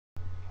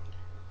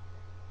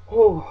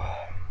Oh,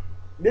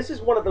 this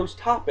is one of those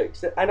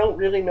topics that I don't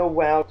really know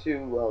how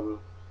to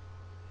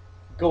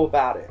go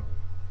about it.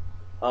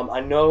 I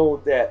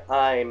know that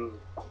I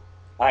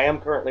am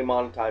currently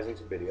monetizing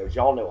some videos.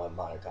 Y'all know I'm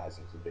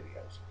monetizing some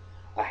videos.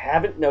 I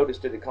haven't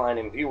noticed a decline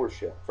in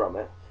viewership from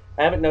it.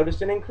 I haven't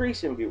noticed an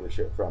increase in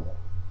viewership from it.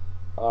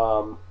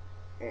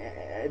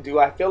 Do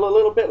I feel a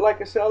little bit like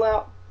a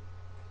sellout?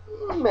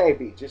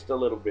 Maybe just a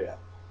little bit.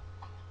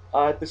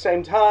 At the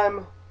same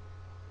time,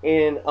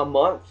 in a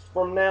month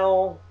from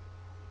now,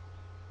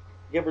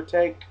 give or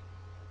take,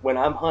 when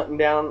I'm on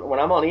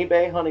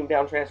eBay hunting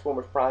down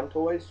Transformers Prime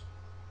toys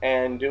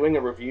and doing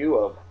a review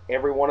of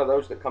every one of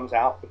those that comes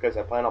out because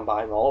I plan on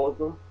buying all of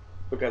them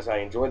because I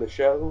enjoy the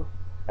show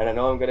and I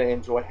know I'm going to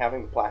enjoy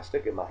having the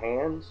plastic in my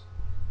hands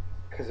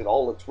because it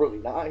all looks really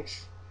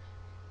nice.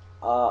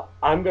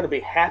 I'm going to be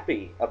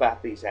happy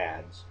about these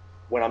ads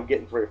when I'm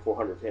getting 300 or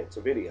 400 hits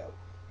a video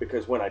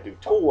because when I do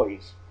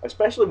toys,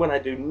 especially when I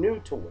do new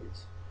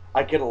toys,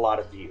 I get a lot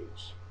of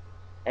views.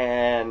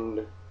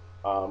 And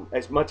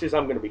as much as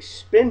I'm going to be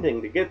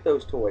spending to get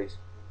those toys,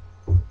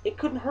 it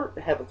couldn't hurt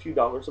to have a few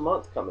dollars a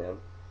month come in,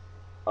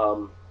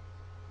 um,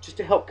 just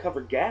to help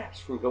cover gas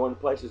from going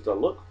places to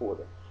look for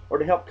them, or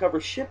to help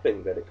cover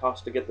shipping that it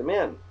costs to get them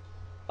in.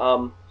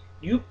 Um,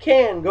 you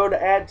can go to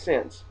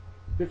AdSense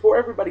before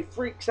everybody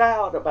freaks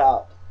out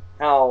about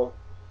how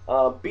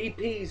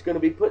BP is going to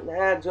be putting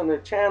ads on their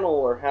channel,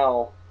 or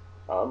how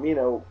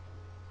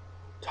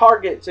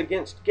Target's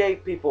against gay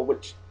people,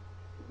 which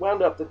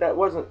wound up that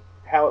wasn't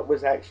how it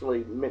was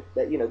actually meant.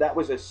 That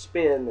was a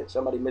spin that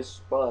somebody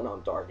misspun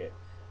on Target.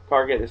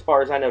 Target, as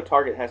far as I know,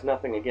 Target has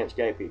nothing against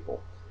gay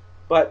people.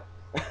 But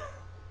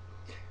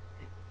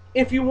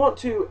if you want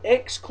to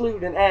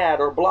exclude an ad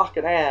or block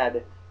an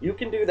ad, you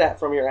can do that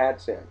from your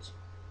AdSense.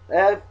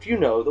 If you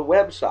know the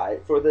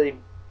website for the,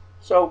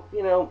 so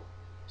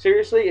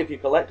seriously, if you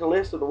collect a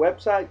list of the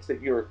websites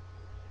that you're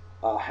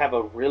have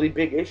a really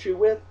big issue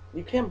with,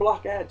 you can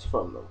block ads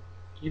from them.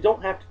 You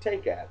don't have to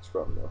take ads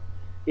from them.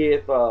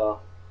 If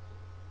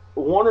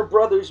Warner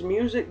Brothers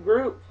Music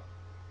Group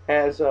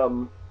has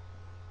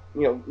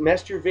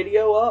messed your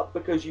video up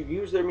because you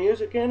use their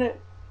music in it,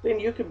 then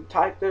you can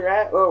type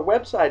their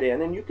website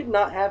in, and you can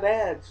not have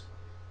ads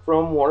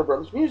from Warner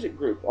Brothers Music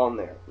Group on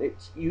there.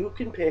 You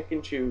can pick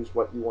and choose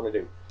what you want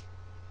to do.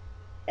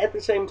 At the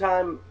same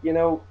time,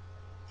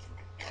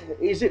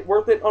 is it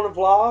worth it on a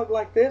vlog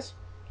like this?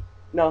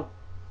 No,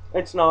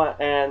 it's not,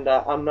 and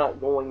I'm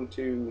not going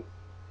to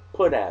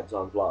put ads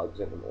on vlogs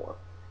anymore.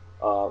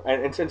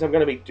 And since I'm going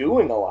to be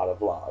doing a lot of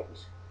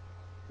vlogs,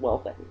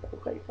 well,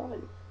 okay,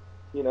 fine.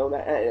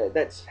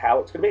 That's how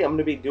it's going to be. I'm going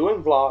to be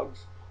doing vlogs.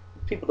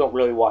 People don't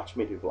really watch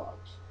me do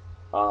vlogs.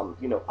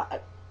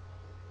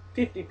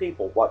 50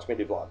 people watch me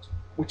do vlogs,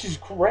 which is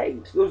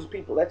great. Those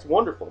people, that's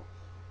wonderful.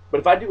 But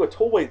if I do a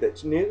toy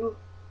that's new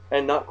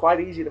and not quite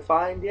easy to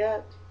find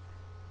yet,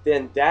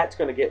 then that's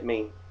going to get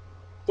me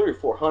 300 or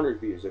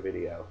 400 views a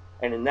video.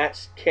 And in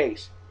that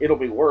case, it'll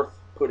be worth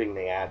putting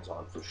the ads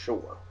on for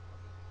sure.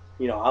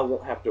 I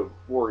won't have to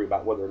worry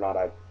about whether or not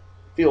I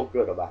feel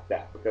good about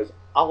that, because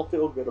I'll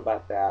feel good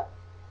about that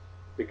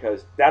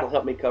because that'll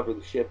help me cover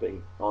the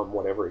shipping on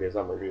whatever it is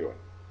I'm reviewing.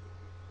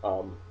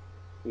 Um,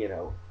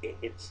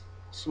 it's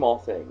small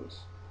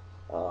things.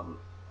 Um,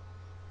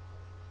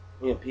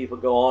 People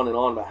go on and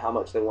on about how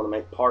much they want to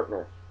make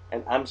partner,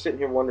 and I'm sitting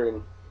here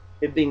wondering,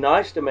 it'd be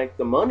nice to make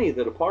the money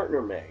that a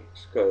partner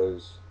makes,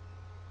 because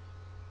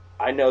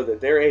I know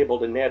that they're able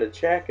to net a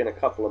check in a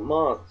couple of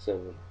months,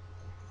 and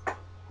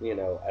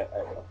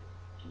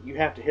you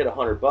have to hit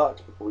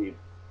 $100 before you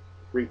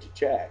reach a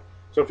check.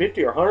 So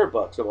 50 or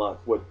 $100 a month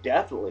would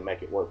definitely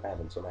make it worth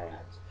having some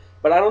ads.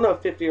 But I don't know if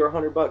 50 or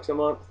 $100 a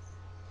month.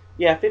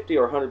 Yeah, 50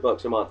 or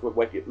 $100 a month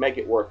would make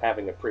it worth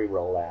having a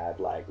pre-roll ad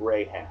like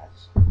Ray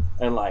has,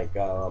 and like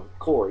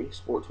Corey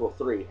Sportsville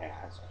 3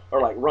 has,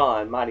 or like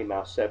Ron Mighty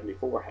Mouse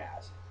 74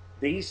 has.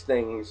 These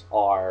things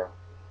are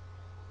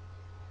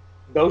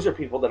those are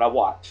people that I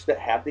watch that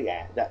have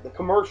the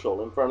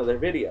commercial in front of their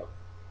video.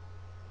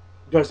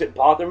 Does it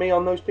bother me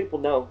on those people?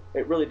 No,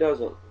 it really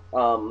doesn't.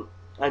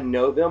 I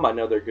know them. I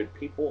know they're good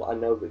people. I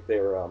know that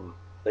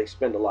they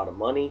spend a lot of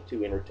money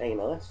to entertain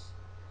us,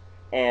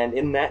 and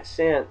in that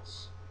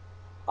sense,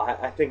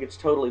 I think it's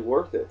totally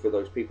worth it for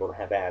those people to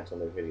have ads on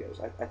their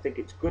videos. I think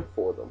it's good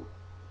for them.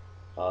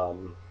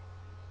 Um,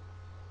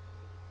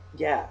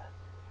 yeah.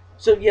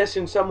 So yes,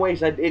 in some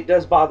ways, it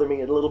does bother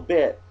me a little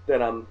bit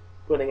that I'm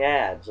putting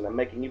ads and I'm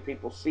making you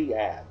people see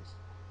ads.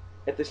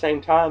 At the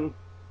same time,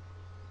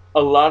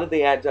 a lot of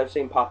the ads I've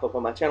seen pop up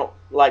on my channel,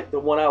 like the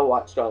one I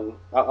watched a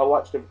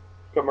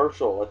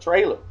commercial, a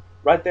trailer,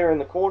 right there in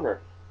the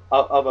corner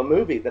of a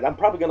movie that I'm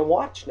probably going to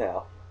watch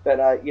now. That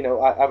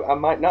I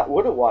might not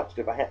would have watched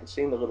if I hadn't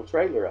seen the little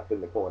trailer up in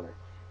the corner.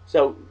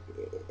 So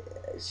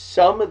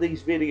some of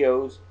these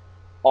videos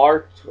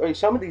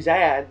some of these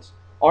ads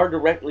are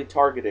directly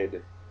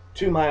targeted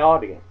to my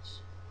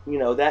audience.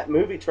 That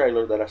movie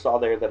trailer that I saw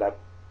there that I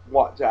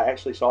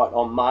actually saw it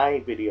on my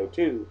video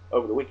too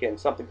over the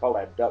weekend. Something called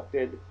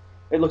Abducted.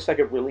 It looks like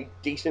a really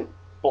decent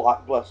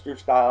blockbuster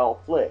style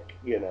flick.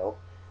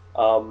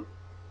 Um,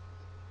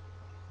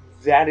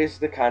 that is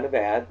the kind of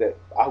ad that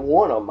I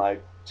want on my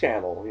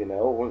channel. You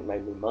know, it wouldn't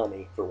make me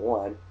money for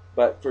one,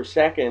 but for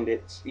second,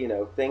 it's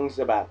things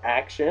about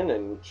action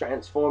and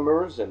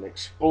transformers and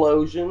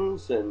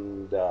explosions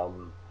and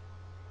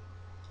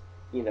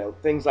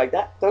things like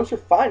that. Those are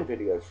fine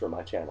videos for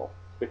my channel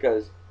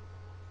because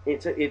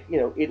it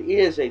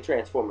is a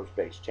Transformers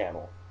based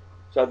channel.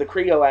 So the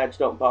Creo ads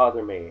don't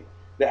bother me.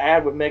 The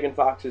ad with Megan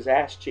Fox's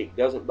ass cheek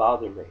doesn't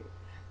bother me.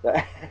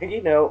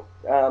 you know,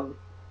 um,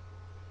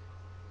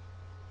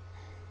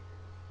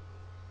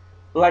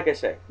 like I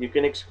say, you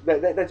can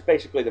that's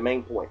basically the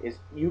main point is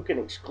you can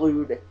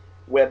exclude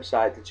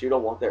websites that you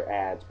don't want their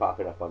ads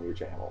popping up on your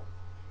channel.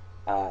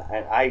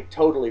 And I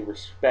totally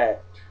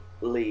respect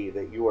Leigh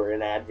that you are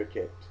an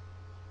advocate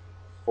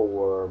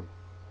for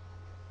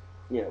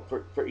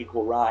for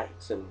equal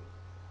rights and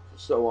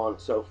so on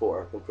and so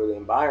forth, and for the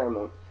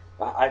environment.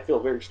 I feel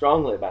very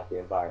strongly about the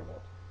environment.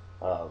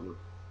 Um,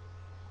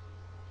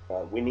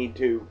 we need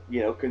to,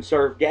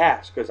 conserve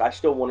gas because I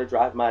still want to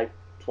drive my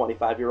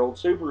 25-year-old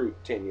Subaru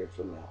 10 years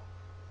from now.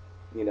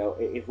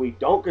 If we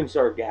don't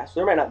conserve gas,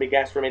 there may not be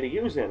gas for me to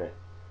use in it.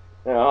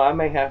 I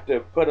may have to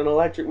put an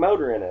electric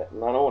motor in it,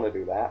 and I don't want to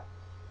do that.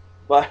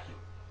 But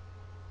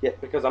yeah,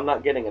 because I'm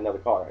not getting another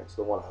car. It's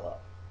the one I love.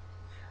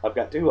 I've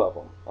got two of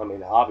them. I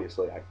mean,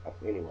 obviously,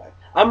 anyway.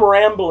 I'm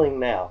rambling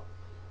now.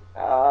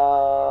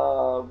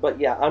 But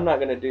yeah, I'm not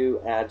going to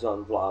do ads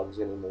on vlogs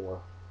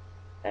anymore.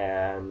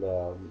 And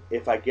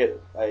if I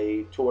get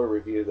a toy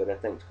review that I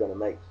think is going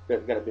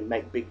to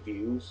make big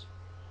views,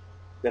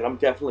 then I'm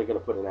definitely going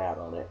to put an ad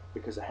on it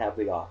because I have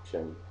the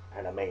option,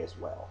 and I may as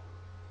well.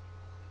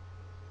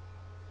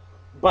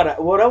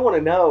 But what I want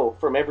to know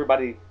from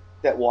everybody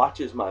that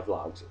watches my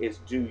vlogs is,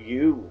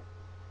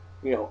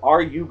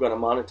 are you going to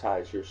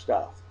monetize your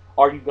stuff?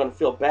 Are you going to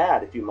feel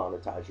bad if you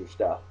monetize your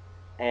stuff?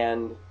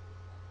 And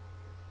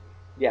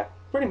yeah,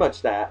 pretty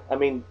much that. I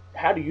mean,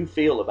 how do you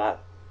feel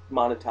about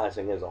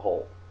monetizing as a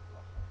whole?